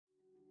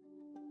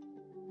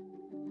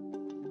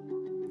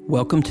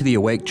Welcome to the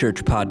Awake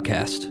Church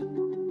podcast.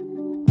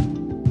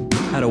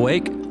 At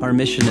Awake, our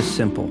mission is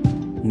simple: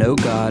 know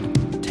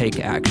God,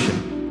 take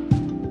action.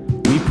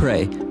 We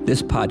pray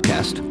this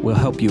podcast will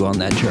help you on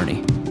that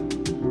journey.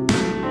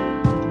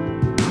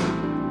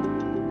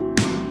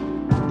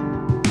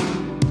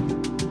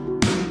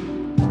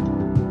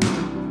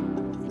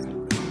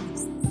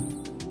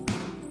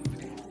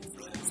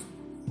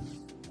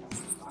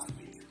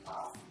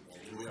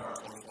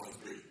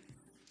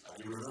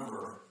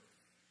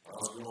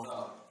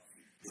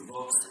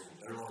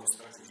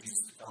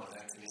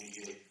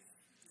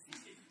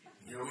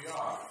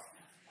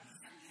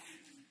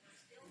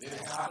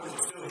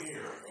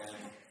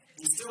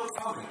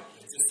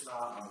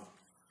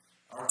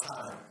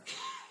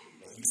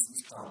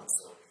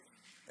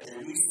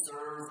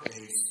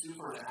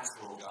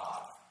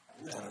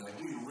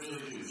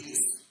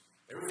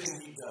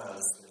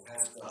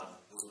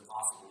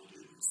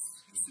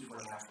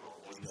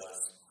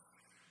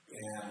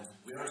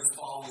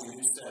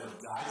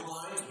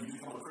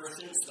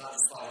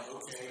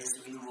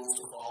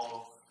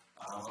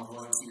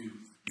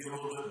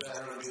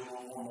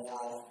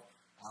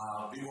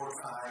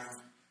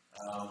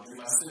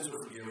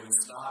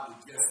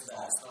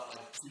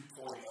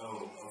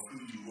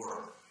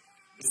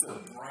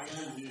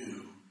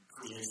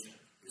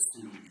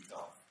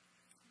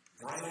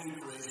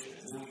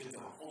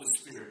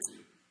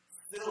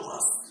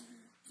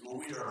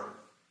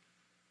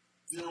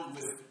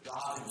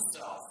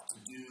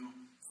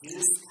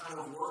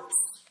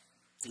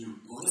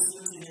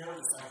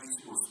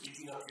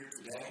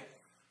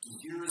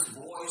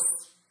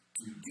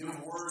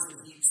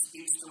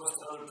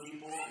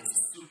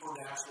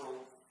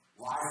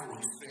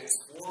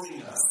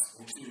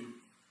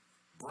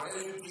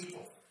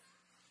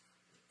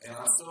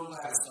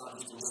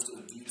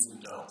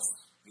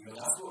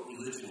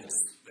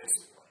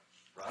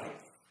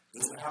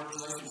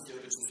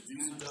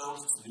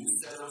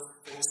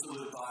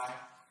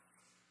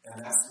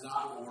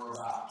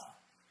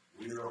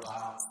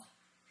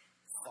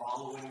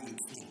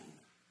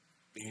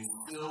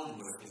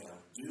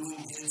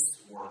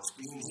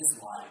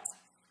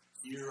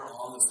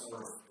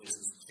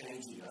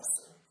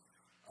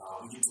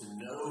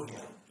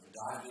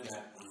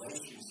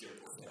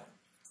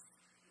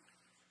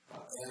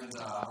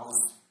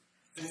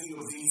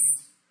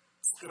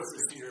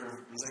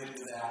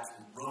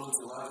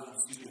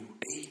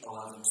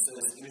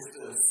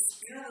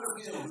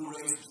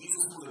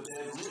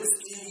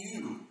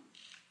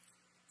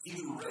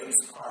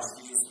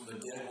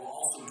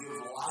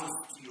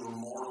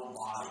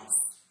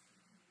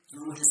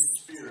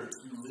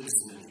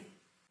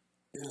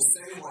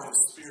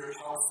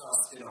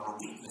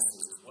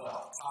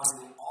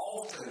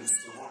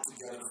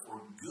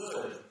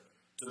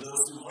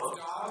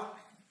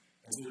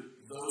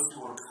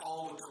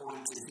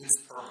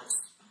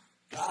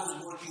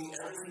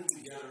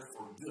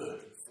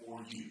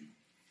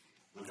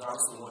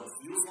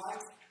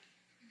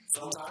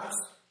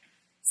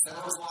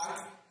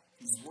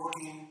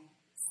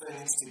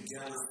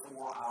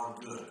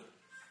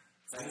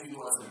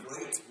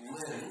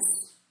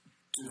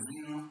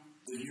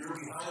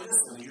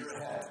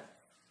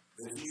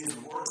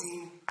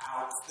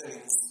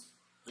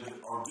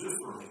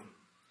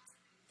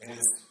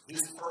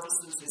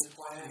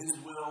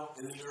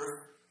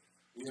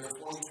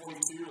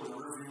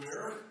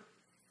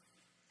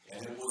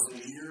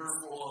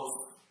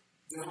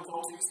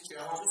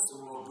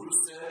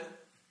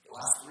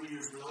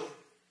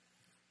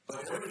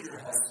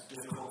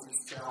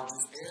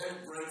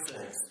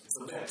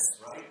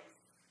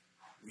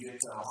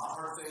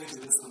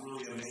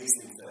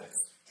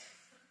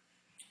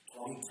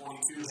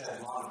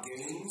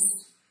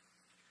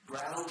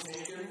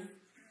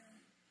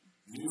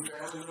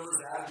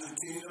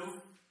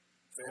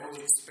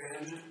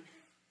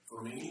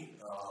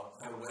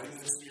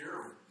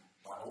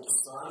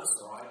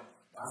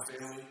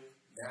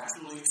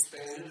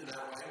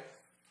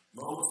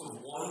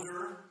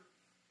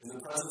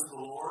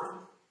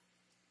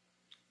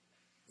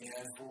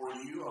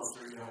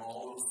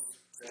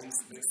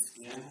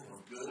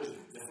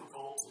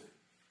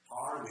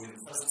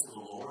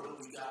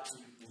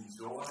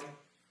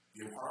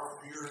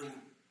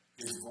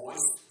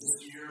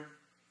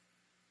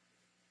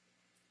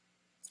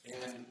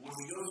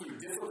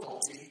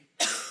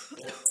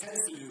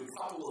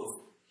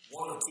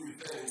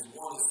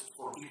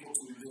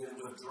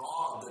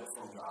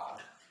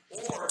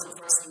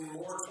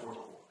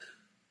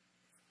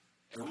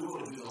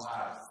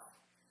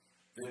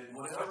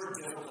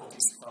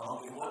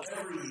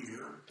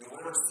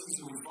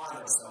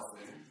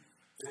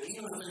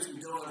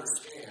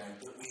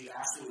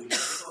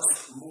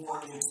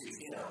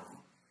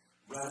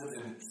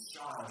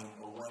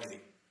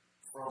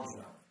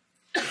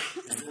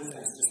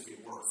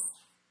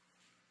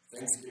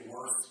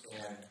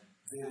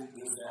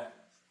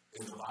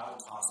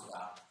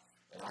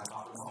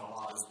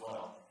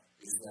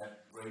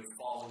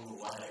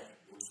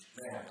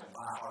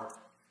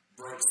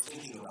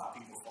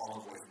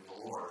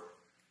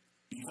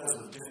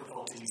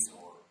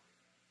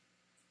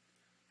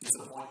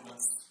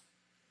 disappointments,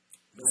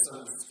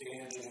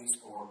 misunderstandings,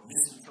 or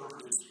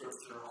misinterpreted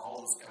scripture,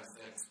 all those kind of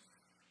things.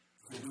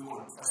 Because we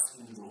want to press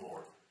into the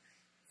Lord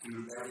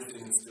through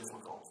everything that's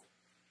difficult.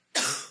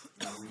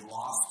 We've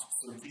lost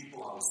some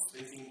people. I was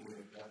thinking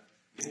with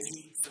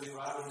Nikki sitting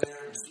right over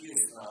there, and she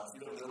is, if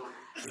you don't know,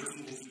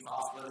 Nikki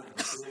Kaufman and her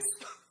kids.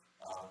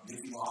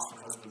 Nikki lost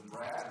her husband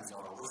Brad, who's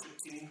on our worship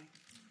team.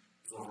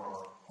 He's over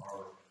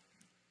our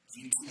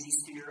GTs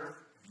here.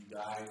 He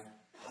died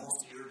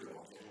almost a year ago,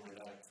 January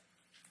 9th.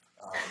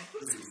 It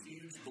was a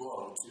huge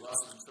blow to us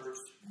as a church,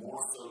 more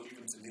so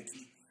even to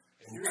Nikki.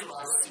 And here's what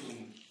I've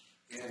seen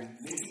in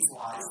Nikki's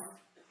life,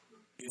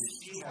 is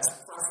she has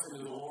pressed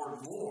into the Lord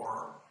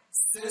more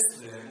since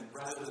then,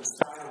 rather than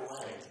shy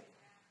away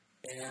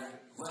and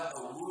let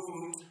a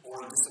wound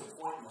or a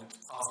disappointment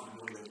cause her to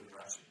go the other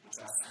direction, which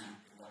I see.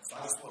 So I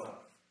just want to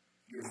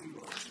hear you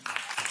go.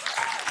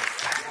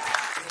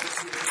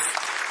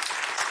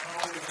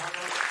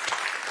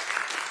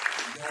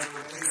 You guys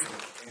are amazing.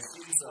 And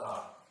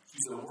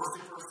she's a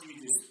worshiper. She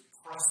just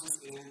presses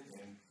in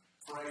and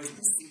prays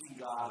and seeking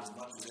God as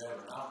much as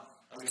ever. And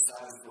I'm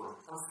excited for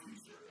her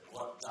future and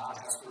what God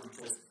has for her,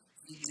 because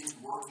He is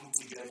working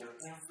together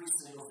every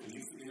single thing.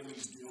 If the enemy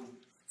is doing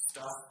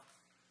stuff,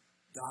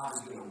 God is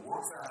going to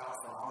work that out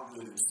for our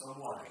good in some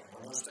way. I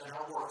don't understand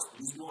how it works, but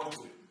He's going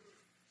to.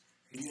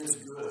 He is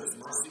good. His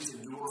mercies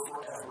endure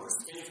forever. His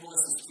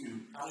faithfulness is to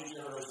how many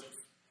generations?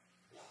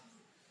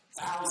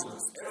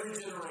 Thousands. Every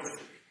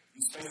generation.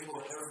 He's faithful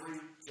to every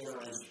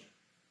generation.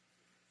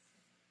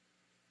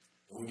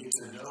 And we get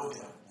to know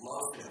Him,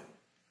 love Him.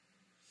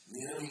 The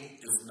enemy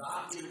does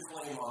not get a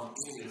claim on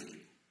any of you,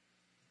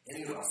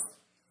 any of us.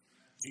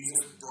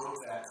 Jesus broke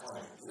that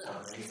claim. Isn't that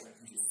amazing?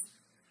 He just,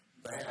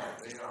 bam,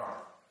 they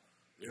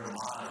are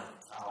mine.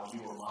 How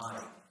you are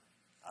mine.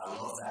 I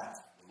love that.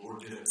 The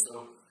Lord did it.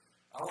 So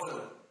I want to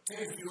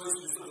take a few minutes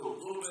just to look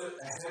a little bit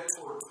ahead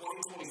toward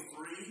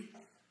 2023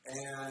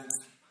 and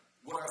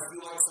what I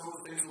feel like some of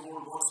the things the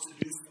Lord wants to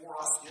do for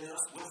us, in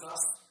us, with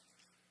us,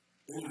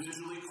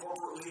 individually,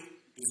 corporately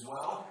as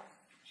well.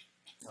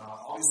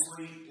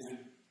 Obviously, in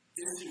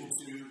addition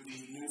to the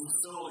new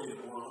facility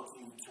that we're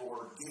looking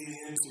toward getting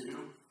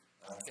into,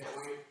 can't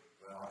wait?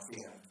 Well, I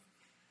can.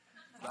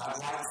 But I'd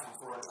like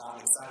for it,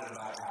 I'm excited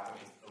about it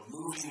happening, of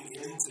moving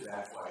into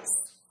that place.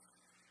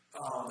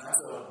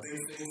 That's a big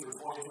thing for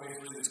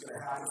 2023 that's going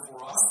to happen for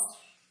us.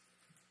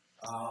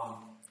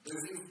 If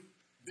you've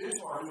been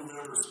to our new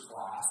members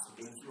class,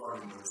 which I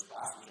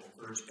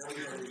encourage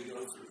everybody to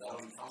go through.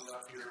 That'll be coming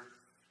up here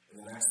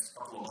in the next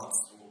couple of months.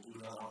 We'll do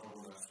that on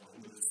the next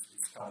one, but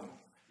it's coming.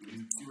 We do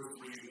 2 or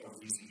 3 of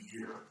these a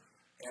year.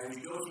 And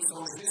we go through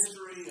some of the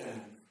history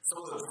and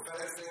some of the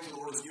prophetic things the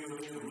Lord has given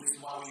me, the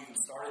reason why we even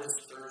started this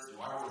church and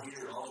why we're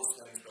here and all those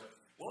things. But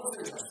one of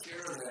the things I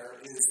share in there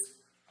is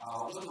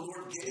what the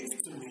Lord gave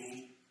to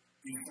me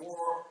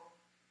before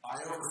I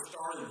ever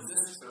started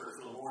this church.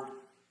 The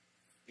Lord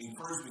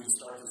encouraged me to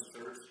start this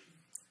church.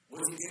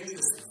 Was He gave me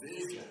this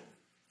vision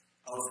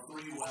of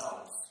 3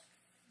 wells.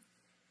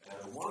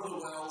 And one of the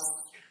wells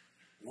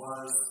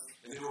was,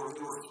 and there were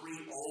 3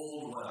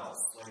 old wells,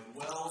 like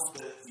wells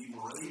that the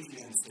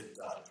Moravians had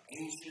dug,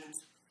 ancient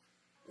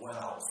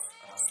wells,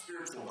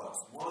 spiritual wells.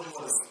 One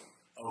was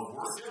of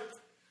worship,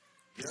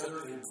 the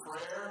other in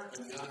prayer,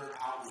 and the other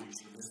outreach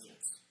and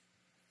missions.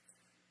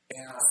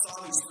 And I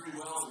saw these 3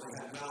 wells, and they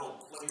had metal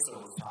plates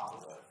over the top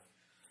of them.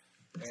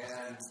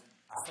 And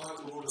I thought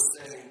the Lord was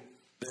saying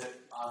that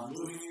I'm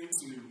moving you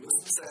to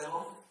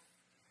Winston-Salem.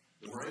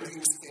 The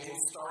Moravians came,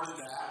 started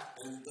that,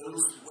 and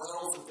those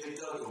wells that they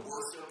dug of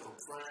worship or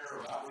prayer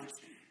or outreach,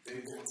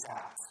 they've been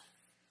tapped.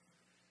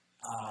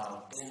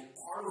 And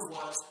part of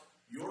what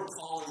your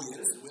calling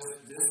is with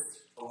this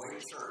Awake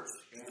Church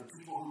and the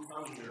people who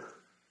come here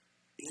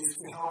is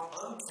to help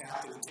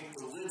untap and take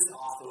the lids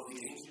off of the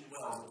ancient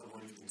wells that the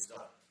Moravians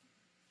dug.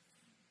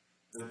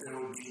 That there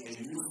would be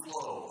a new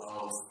flow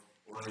of,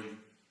 or a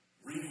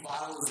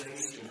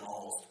revitalization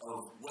almost, of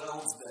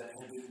wells that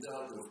had been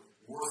dug of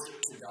worship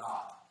to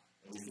God.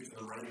 And we think of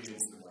the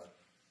Moravians and the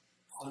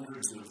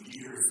hundreds of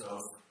years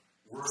of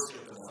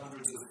worship and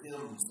hundreds of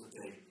hymns that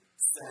they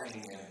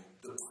sang and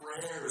the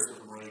prayers of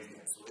the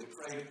Moravians. So they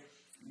prayed,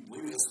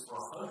 believe this, for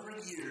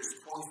 100 years,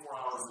 24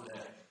 hours a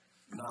day.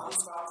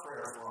 Non-stop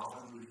prayer for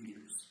 100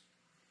 years.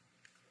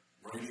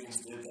 Moravians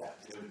did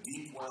that. They had a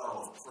deep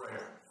well of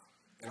prayer.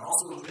 And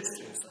also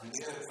missions. I mean,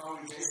 they had a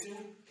congregation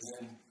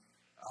in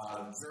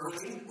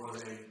Germany, where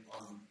they,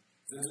 on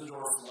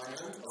Zinzendorf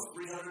land, of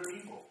 300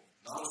 people.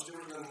 Not much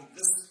different than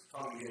this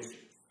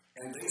congregation.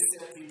 And they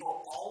sent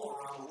people all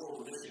around the world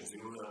to missions. They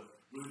were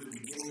the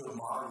beginning of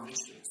modern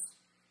missions,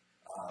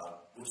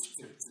 which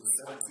took to the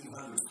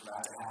 1700s for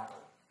that to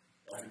happen.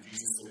 After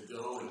Jesus said,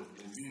 go and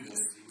do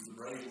this, it was the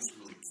Moravians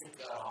who really kicked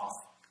that off.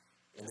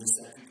 And they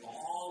sent people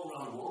all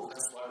around the world.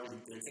 That's why they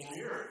came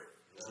here,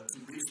 to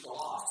reach the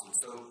lost. And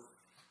so,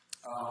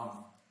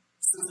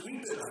 since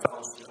we've been a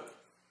fellowship,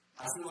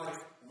 I feel like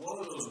one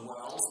of those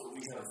wells that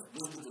we have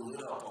lifted the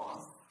lid up on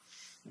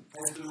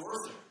has been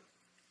worship.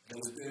 It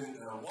has been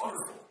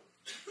wonderful.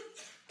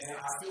 And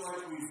I feel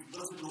like we've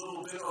looked a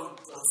little bit on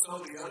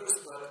some of the others,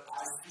 but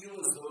I feel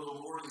as though the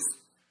Lord is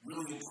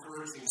really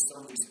encouraging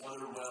some of these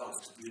other wells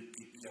to be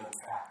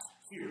untapped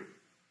here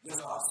with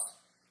us.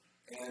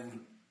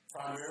 And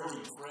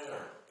primarily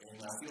prayer.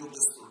 And I feel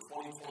this for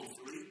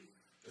 2023,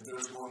 that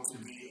there's going to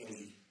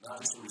be not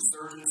just a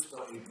resurgence,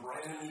 but a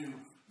brand new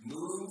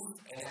move,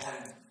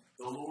 and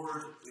the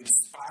Lord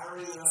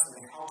inspiring us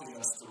and helping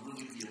us to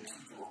really be a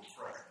people of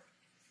prayer.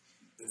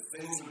 That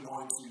things are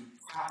going to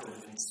happen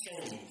and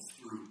change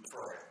through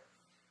prayer.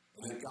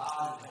 And that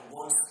God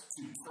wants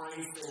to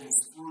pray things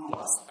through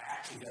us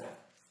back to Him.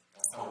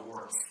 That's how it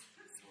works.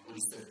 That's what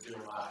He said to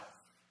Jeremiah.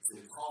 He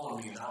said, call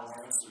on me and I will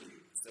answer you.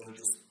 Instead of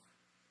just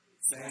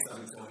saying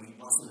something to Him, He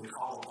wants Him to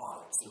call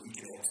upon it so He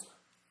can answer.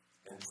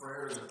 And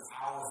prayer is a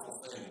powerful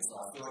thing. So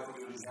I feel like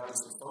we're going to be having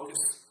some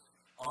focus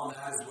on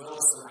that, as well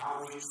as some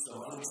outreach,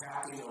 some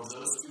untapping of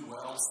those two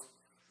wells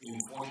in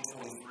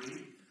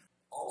 2023.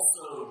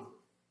 Also,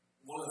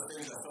 one of the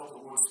things I felt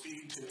the Lord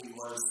speaking to me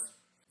was,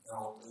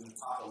 I'm going to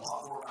talk a lot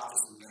more about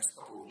this in the next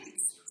couple of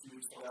weeks, or 2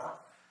 weeks from now,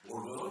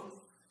 Lord willing.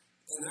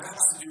 And that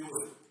has to do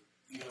with,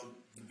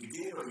 the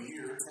beginning of the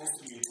year tends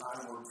to be a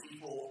time where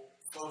people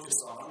focus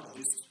on, at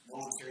least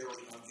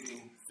momentarily, on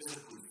getting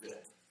physically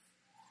fit.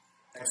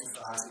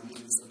 Exercising,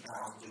 losing some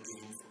pounds,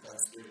 getting from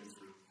Thanksgiving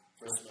through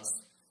Christmas,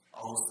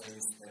 all those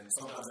things. And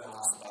sometimes that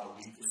lasts about a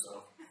week or so,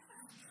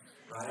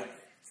 right?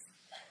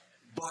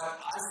 But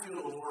I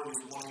feel the Lord is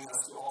wanting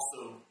us to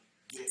also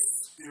get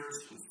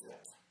spiritually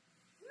fit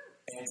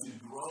and to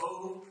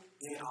grow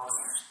in our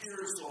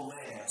spiritual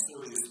man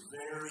so it is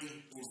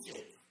very in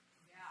shape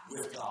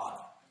with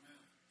God.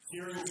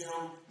 Hearing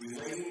Him,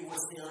 relating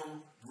with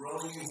Him,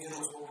 growing in Him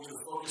is what we're going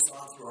to focus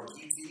on through our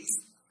PTs,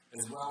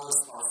 as well as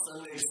our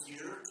Sundays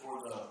here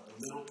toward the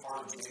middle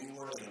part of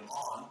January and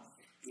on,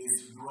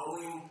 is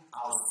growing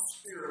our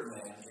spirit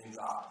man in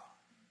God.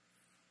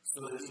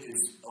 So that it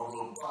is a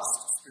robust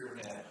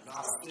spirit man,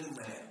 not a thin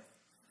man.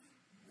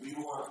 We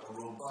want a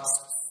robust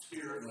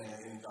spirit man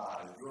in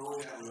God and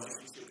growing that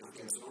relationship with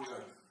Him. So we're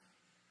going to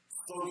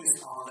focus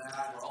on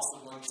that. We're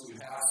also going to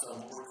have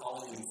some what we're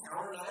calling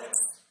encounter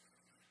nights.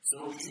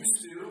 So we used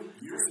to,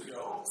 years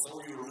ago, some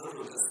of you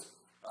remember this,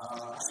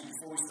 actually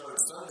before we started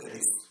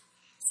Sundays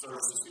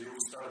services here,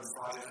 we started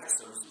Friday night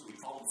services. We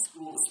called them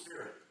School of the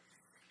Spirit.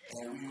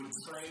 And we would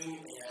train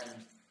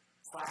and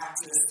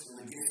practice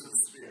in the gifts of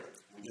the Spirit.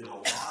 We did a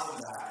lot of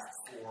that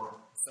for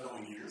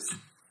several years.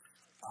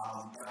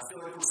 And I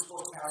feel like we're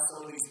supposed to have some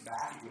of these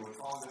back again. We're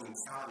calling them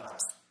encounter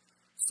nights.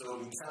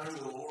 So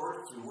encountering the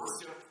Lord through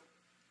worship,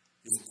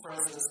 His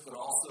presence, but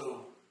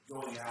also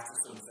going after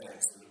some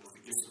things with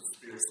the gifts of the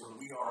Spirit so that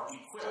we are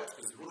equipped.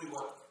 Because really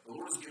what the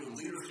Lord has given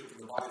leadership in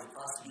the body of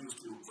Christ to do is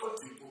to equip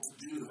people to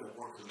do the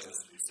work of the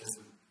ministry. It says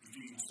in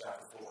Ephesians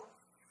chapter 4.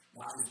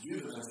 Not just do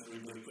the ministry,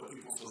 but equip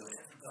people so that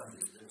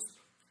everybody is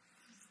ministering.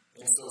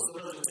 And so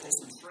sometimes it takes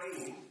some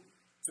training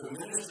to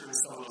minister in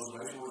some of those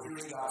ways. We're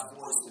hearing God's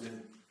voice and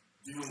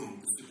doing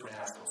the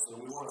supernatural. So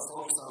we want to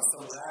focus on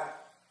some of that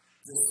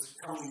this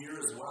coming year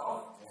as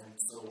well. And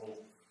so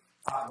we'll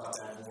talk about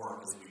that more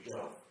as we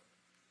go.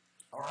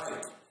 All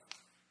right.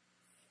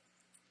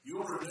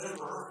 You'll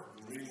remember,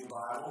 in reading the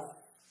Bible,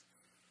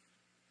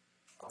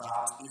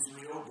 about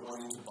Israel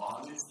going into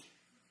bondage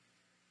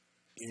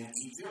in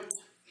Egypt.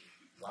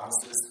 The Bible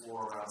says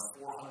for around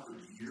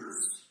 400 years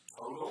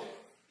total,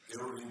 they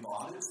were in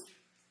bondage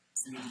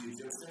to the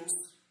Egyptians.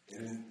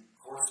 And of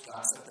course,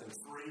 God set them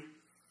free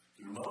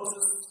through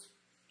Moses,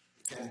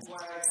 the 10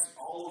 plagues,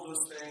 all of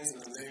those things,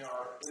 and then they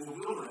are in the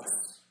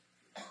wilderness,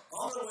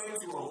 on their way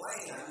to a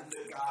land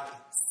that God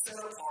set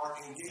apart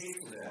and gave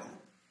to them,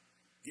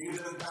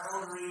 gave them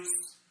boundaries,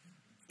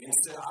 and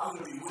said, I'm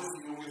going to be with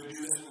you, we're going to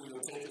do this, we're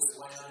going to take this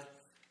land.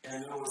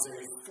 And there was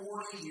a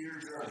 40-year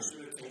journey. It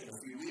should have taken a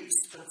few weeks,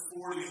 took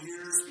 40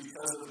 years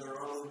because of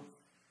their own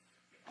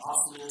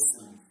obstinance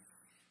and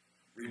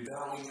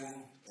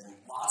rebellion and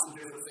lots of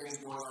different things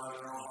going on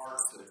in their own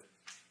hearts that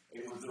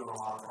it was doing a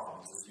lot of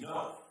problems, as you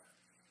know.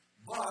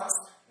 But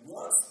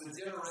once the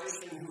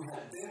generation who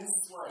had been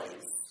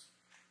slaves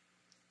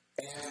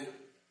and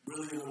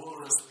really in the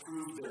wilderness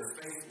proved their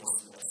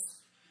faithlessness,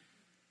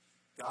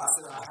 God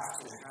said, I have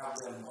to have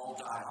them all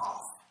die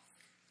off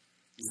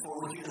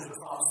before we get into the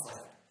promised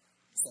land.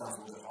 It sounds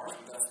a little bit harsh,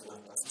 but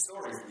that's the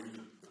story. Read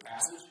the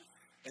passage.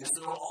 And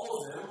so all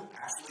of them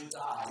actually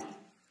died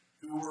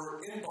who were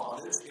in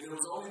bondage, and it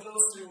was only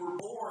those who were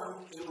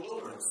born in the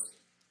wilderness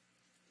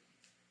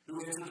who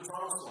entered the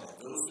promised land.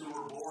 Those who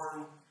were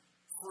born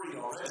free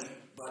already,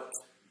 but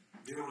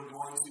they were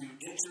going to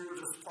enter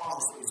this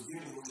promise that was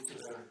given to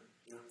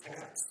their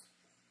parents.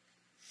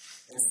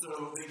 And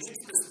so they get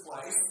to this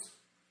place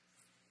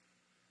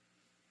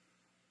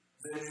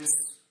that is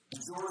the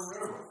Jordan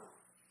River.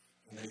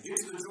 And they get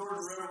to the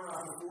Jordan River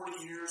after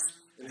 40 years,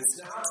 and it's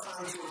now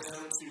time for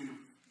them to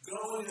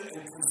go in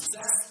and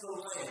possess the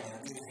land,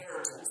 the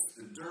inheritance,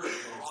 the dirt,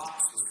 the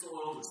rocks, the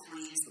soil, the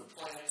trees, the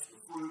plants, the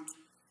fruit,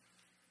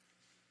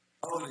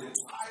 of an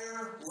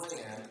entire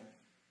land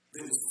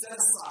that is set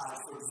aside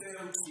for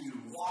them to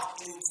walk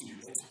into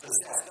and to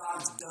possess. God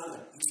has done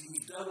it.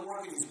 He's done the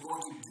work, and He's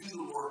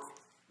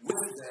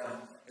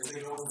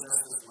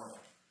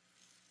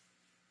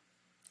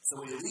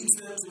So he leads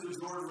them to the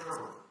Jordan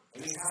River,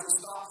 and he has them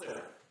stop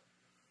there.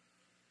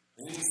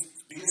 And he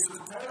begins to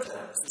prepare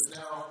them. He says,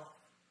 now,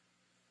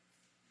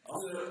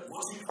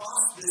 once you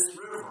cross this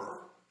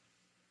river,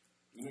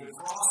 you're going to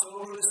cross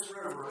over this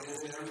river, and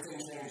then everything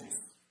changes.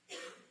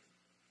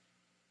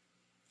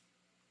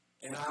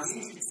 And I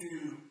need you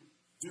to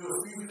do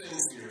a few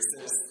things here. It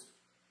says,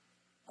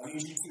 I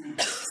need you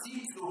to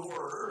keep the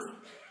word,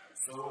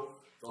 so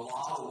the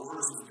law, the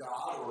words of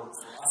God, or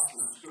for us,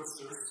 the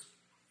scriptures,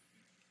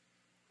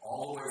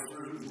 all the way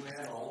through New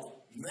and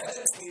Old.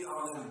 Meditate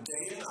on them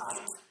day and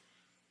night.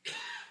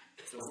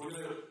 So if we're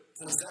going to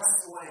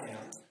possess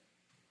land,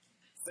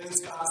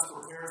 things God's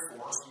prepared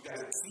for us, you've got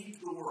to keep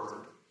the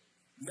word.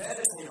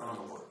 Meditate on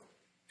the word.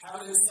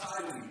 Have it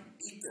inside of you.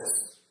 Eat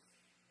this.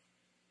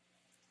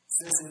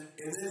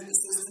 And then it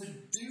says to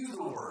do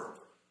the word.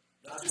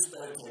 Not just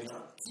meditate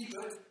on it. Keep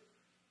it.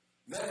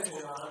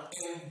 Meditate on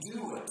it and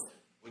do it.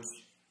 Which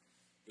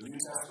the New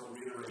Testament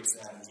reiterates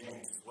that in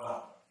James as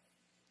well.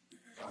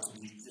 Not to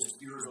be just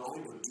hearers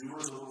only, but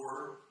doers of the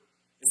word.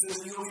 It says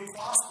you'll be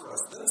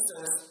prosperous. Then it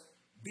says,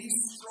 be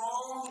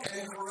strong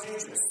and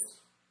courageous.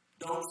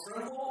 Don't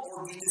tremble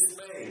or be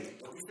dismayed.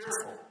 Don't be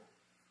fearful.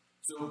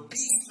 So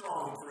be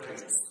strong and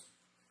courageous.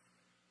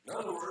 In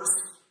other words,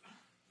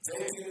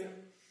 they can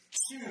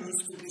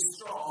choose to be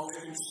strong,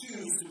 they can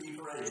choose to be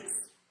courageous.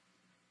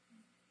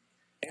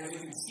 And they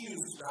can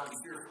choose to not be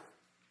fearful.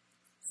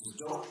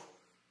 So don't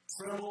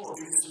tremble or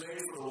be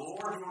dismayed, for the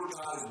Lord your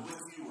God is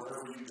with you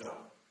wherever you go.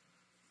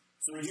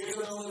 So he gave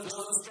them those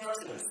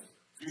instructions.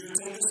 If you're going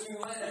to take this new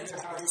land, you've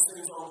got to have these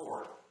things on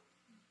board.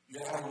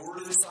 You've got to have the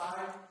word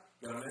inside,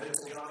 you've got to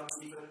meditate on it,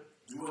 keep it,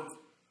 do it.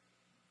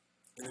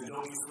 And then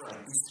don't be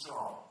afraid. Be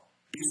strong.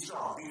 Be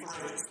strong. Be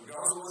courageous.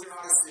 Regardless of what your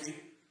eyes see,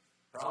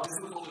 how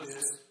difficult it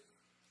is,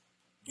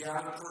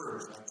 gather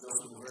courage. Like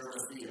Joseph of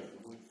Arimathea,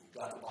 who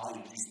got the body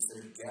of Jesus,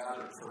 said,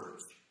 gather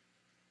courage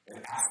and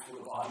ask for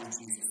the body of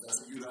Jesus. That's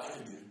what you and I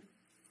can do.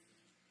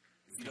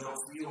 If you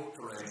don't feel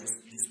courageous,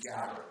 you just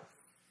gather it.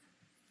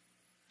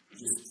 You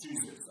just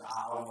choose it.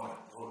 I want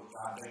it. Lord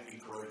God, make me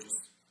courageous.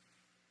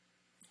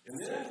 And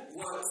then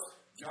what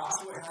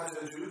Joshua had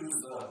to do, who's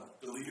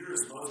the leader,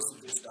 as Moses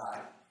had just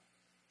died,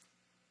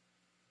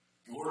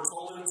 the Lord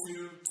told him to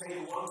take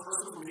one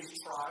person from each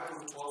tribe of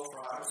the 12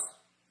 tribes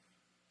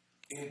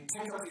and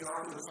pick up the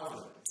Ark of the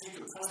Covenant. Take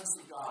the presence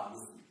of God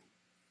with you.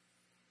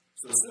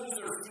 So as soon as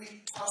their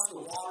feet touched the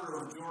water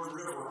of the Jordan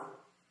River,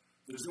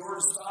 the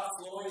Jordan stopped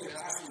flowing and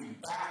actually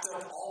backed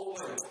up all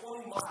the way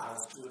 20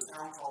 miles to a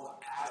town called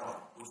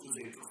Adam, which was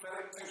a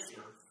prophetic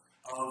picture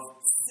of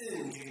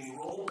sin getting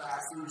rolled back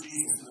through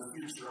Jesus in the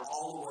future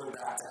all the way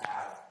back to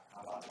Adam.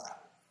 How about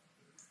that?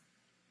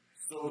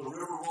 So the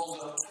river rolls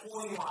up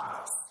 20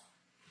 miles.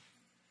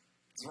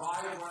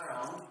 Dry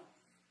ground.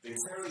 They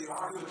carry the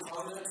Ark of the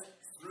Covenant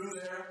through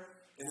there,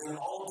 and then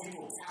all the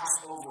people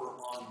pass over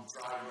on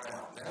dry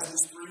ground. As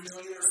this 3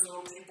 million or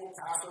so people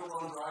pass over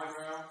on dry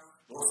ground,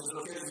 the Lord says,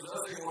 okay, there's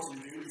another thing I want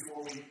you to do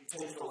before we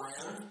take the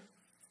land.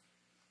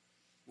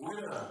 We're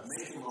going to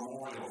make a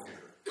memorial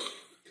here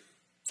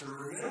to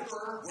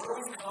remember where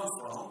we've come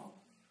from,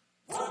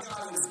 what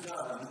God has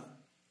done,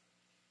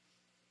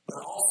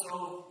 but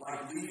also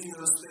like leaving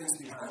those things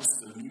behind. This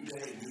is a new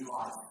day, a new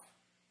life.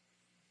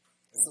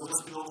 And so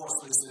let's build more.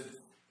 So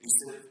he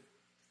said,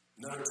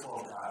 another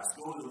 12 guys,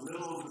 go to the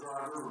middle of the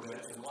dry riverbed,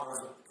 because the water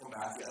hasn't come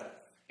back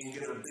yet, and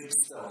get a big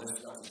stone.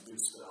 They've got these big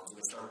stones, and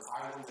they start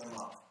piling them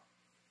up.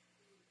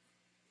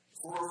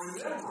 For a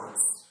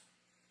remembrance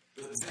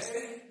that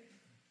they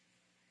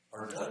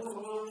are done with the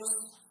wilderness,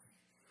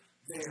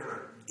 they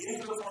are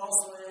into the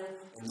promised land,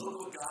 and look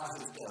what God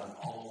has done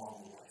all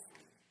along the way.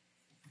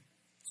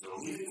 So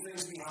leaving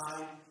things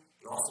behind,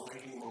 but also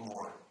making a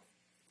memorial.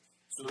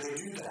 So they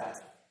do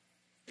that.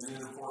 And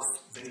then, of course,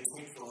 they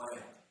take the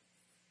land.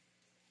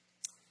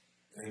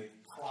 They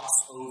cross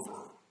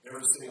over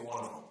every single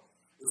one of them.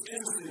 It was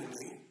interesting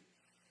to me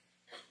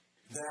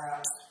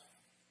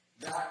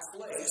that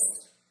place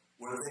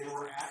where they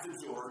were at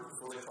the Jordan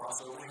before they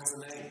crossed over has a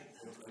name.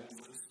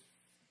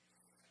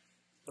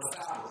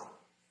 Bethabara.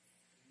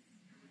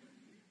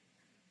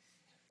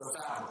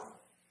 Bethabara.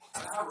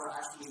 Bethabara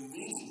actually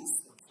means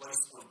the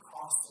place of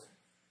crossing.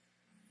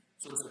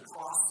 So it's a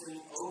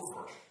crossing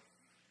over.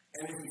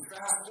 And if you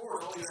fast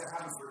forward, only that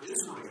happened for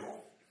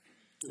Israel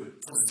to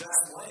possess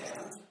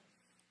land,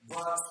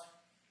 but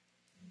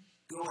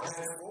go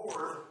ahead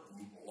forward,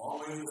 a long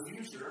way in the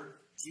future,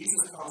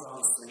 Jesus comes on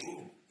the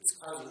scene, his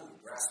cousin, the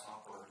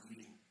grasshopper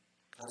eating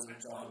cousin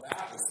John the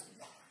Baptist.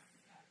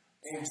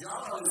 And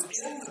John is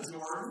in the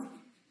Jordan,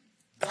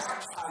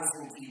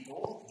 baptizing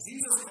people.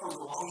 Jesus comes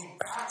along, he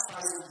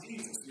baptizes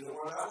Jesus. You know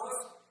where that was?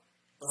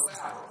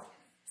 Bethabara.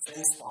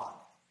 Same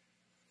spot.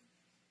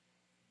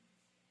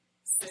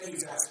 Same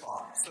exact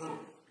spot. So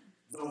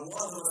the one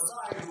on the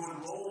side who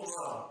would roll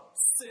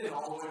sin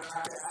all the way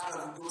back to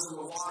Adam goes in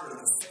the water in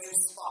the same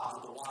spot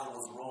that the water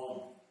was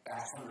rolled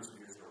back hundreds of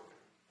years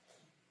earlier.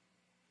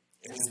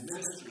 And his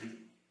ministry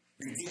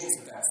begins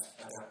at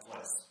that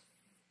place.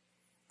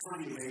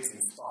 Pretty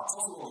amazing spot. It's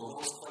also one of the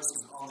lowest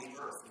places on the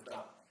earth.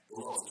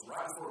 below. It's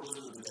right before it goes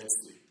into the Dead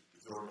Sea,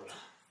 Jordan,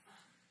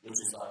 which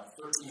is like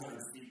 1,300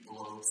 feet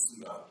below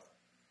sea level,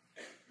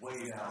 way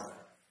down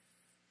there.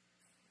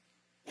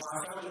 What I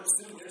found it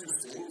super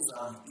interesting is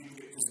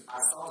I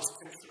saw this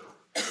picture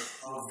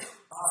of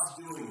us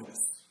doing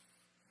this.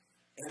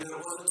 And then it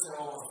wasn't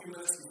until a few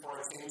minutes before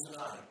I came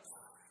tonight.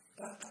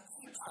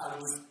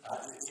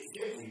 It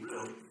hit me,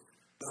 really.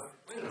 But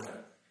wait a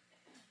minute.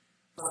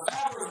 The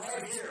fabric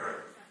right here.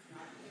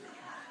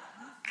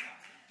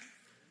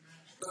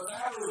 The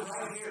fabric is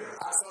right here.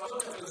 So I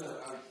looked up and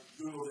I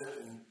Googled it,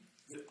 and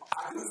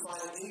I couldn't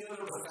find any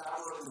other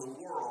fabric in the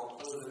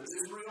world other than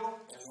Israel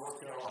and North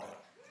Carolina.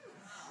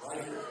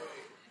 Right here.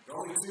 The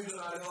only two that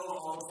I know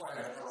on the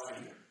planet are right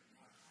here.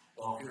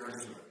 Well, here in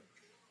Israel.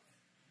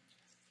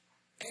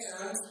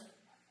 And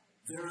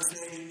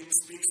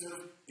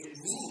it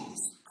means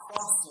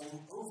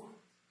crossing over.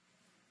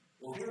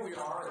 Well, here we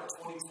are at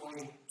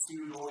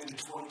 2022 going into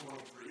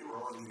 2023. We're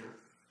already here.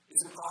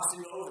 It's a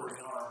crossing over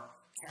in our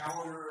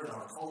calendar, in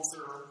our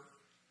culture,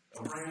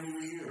 a brand new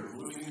year,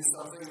 moving into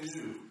something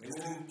new. And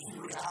then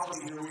in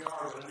reality, here we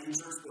are in a new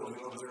church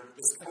building over there.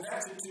 It's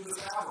connected to the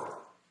fabric.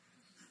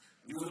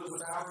 You look at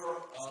the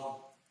fabric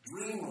of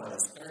Greenway,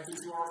 connected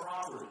to our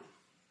property.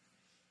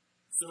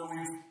 So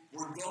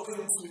we're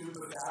going to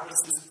the fabric,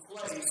 this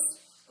place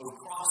of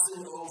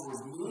crossing over,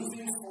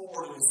 moving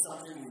forward into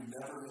something we've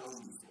never known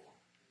before.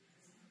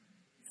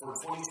 For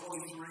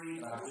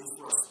 2023, and I believe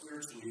for us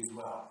spiritually as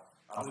well,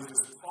 I believe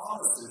there's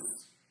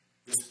promises,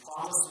 this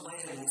promised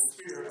land in the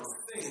spirit of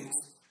things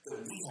that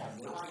we have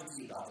no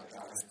idea about that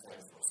God has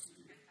planned for us to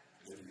do,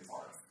 live in your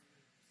heart.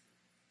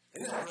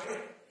 Isn't that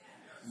right?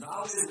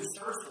 Not only in the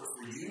church, but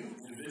for you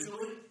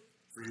individually,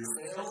 for your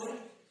family.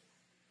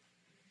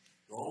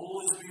 The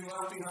old is being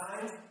left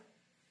behind.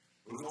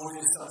 We're going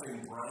into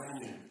something brand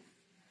new.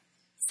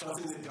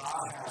 Something that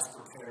God has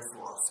prepared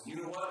for us. And you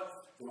know what?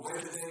 The way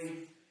that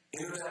they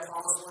enter that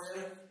promised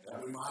land, that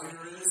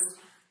reminder is,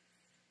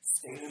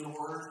 stay in the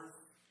Word,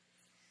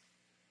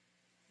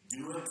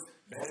 do it,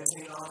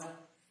 meditate on it,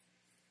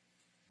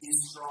 be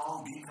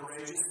strong, be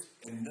courageous,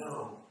 and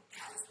know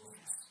God is with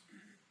us.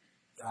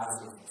 God is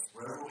with us.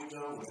 Wherever we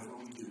go, whatever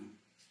we do,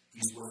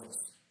 He's with us.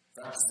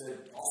 In fact, I said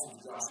also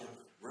to Joshua,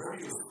 wherever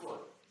your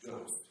foot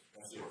goes,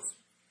 that's yours.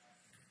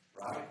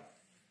 Right?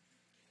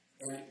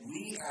 And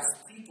we as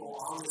people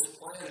on this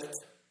planet,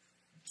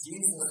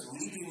 Jesus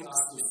leaving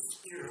us with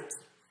Spirit,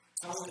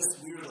 telling us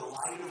we are the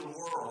light of the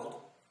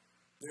world,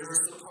 there is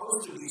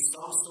supposed to be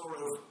some sort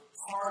of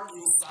heart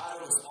inside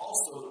of us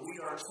also that we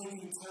are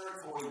taking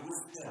territory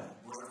with Him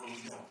wherever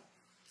we go.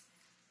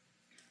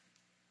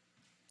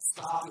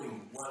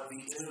 Stopping what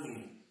the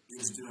enemy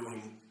is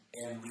doing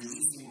and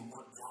releasing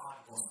what God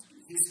wants to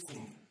do, His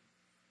kingdom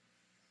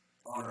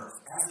on earth,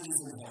 as it is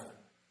in heaven,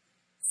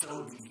 so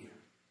be here.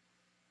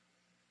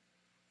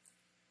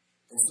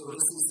 And so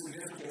this is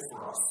significant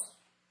for us.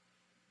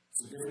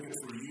 Significant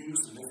for you,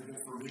 significant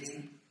for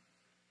me.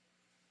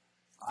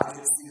 I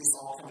didn't see this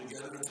all come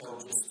together until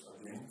just,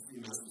 again, a few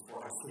minutes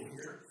before I came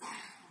here.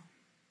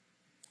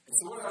 And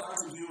so what I'd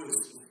like to do is,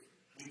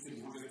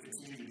 we're going to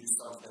continue to do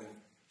something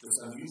that's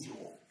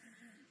unusual.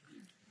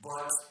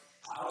 But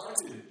I'd like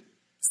to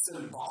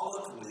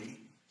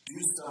symbolically do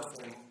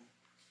something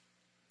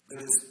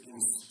that is in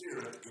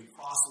spirit, a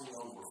crossing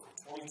over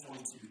from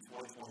 2022 to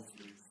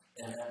 2023,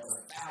 and at the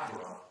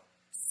fabric,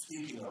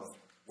 speaking of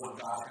what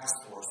God has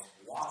for us,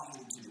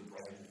 walking into the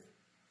brand new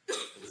that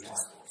He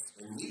has for us,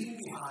 and leaving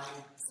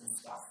behind some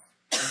stuff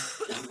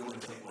that we want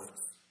to take with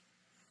us.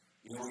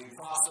 You know, when you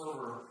cross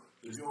over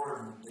the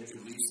Jordan, they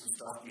could leave some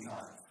stuff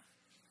behind.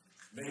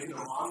 Making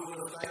a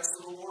monument of thanks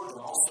to the Lord,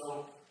 but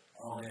also,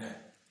 oh man,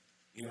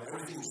 you know,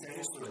 everything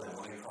changed for them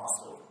when they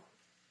crossed over.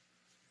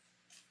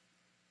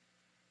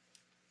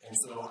 And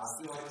so I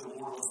feel like the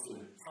Lord wants to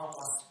help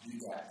us do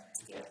that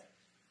today.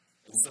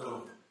 And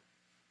so,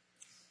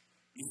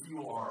 if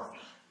you are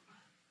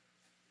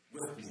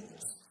with me in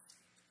this,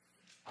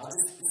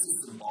 this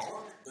is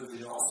symbolic, but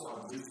it also,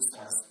 I believe this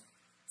has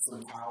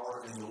some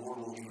power, and the Lord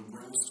will even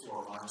bring this to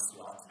our minds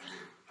throughout the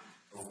year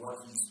of what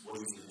He's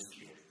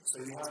initiating. So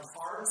you have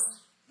cards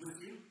with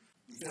you,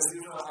 because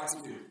here's what I like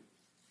to do.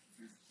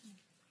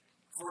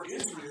 For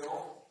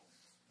Israel,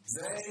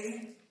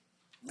 they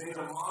made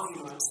a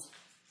monument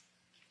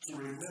to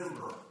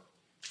remember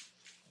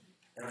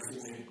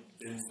everything they've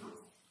been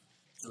through.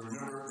 To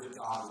remember that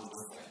God was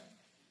with them.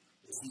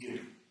 That He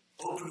had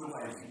opened the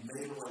way, He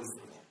made a way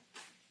for them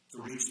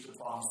to reach the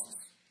promises.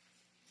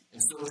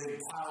 And so they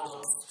piled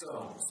up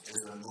stones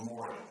as a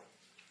memorial.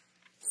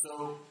 So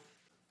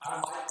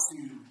I'd like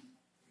to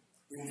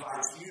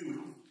invite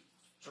you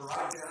to write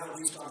down, at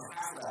least on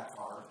half of that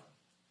card,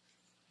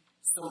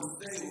 some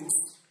things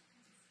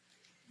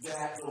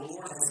that the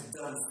Lord has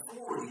done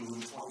for you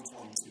in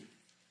 2022.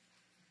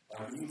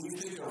 Like when you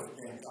think of,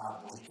 man,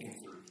 God, what He came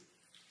through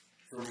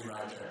for me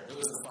right there. Whether it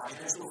was a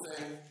financial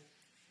thing,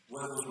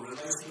 whether it was a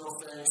relational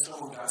thing,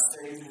 someone got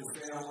saved in your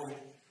family,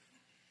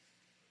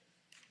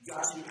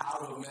 got you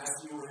out of a mess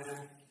you were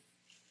in,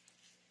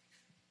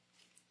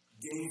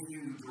 gave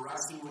you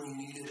direction when you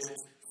needed it,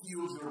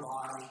 healed your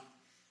body,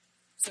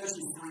 set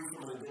you free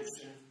from an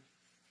addiction.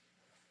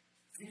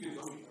 If you could,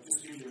 let me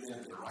just give you a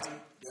minute to write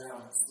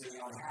down, sitting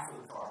on half of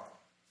the card,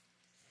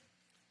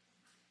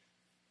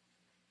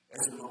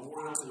 as a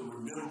memorial to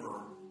remember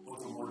what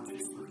the Lord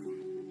did for you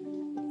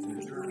in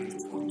the journey of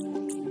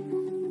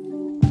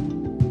 2022.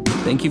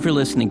 Thank you for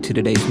listening to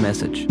today's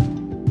message.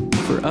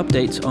 For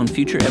updates on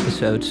future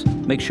episodes,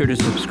 make sure to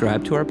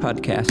subscribe to our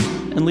podcast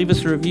and leave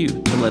us a review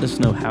to let us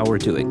know how we're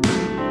doing.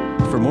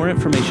 For more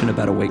information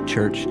about Awake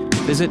Church,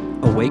 visit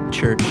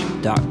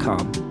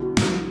awakechurch.com.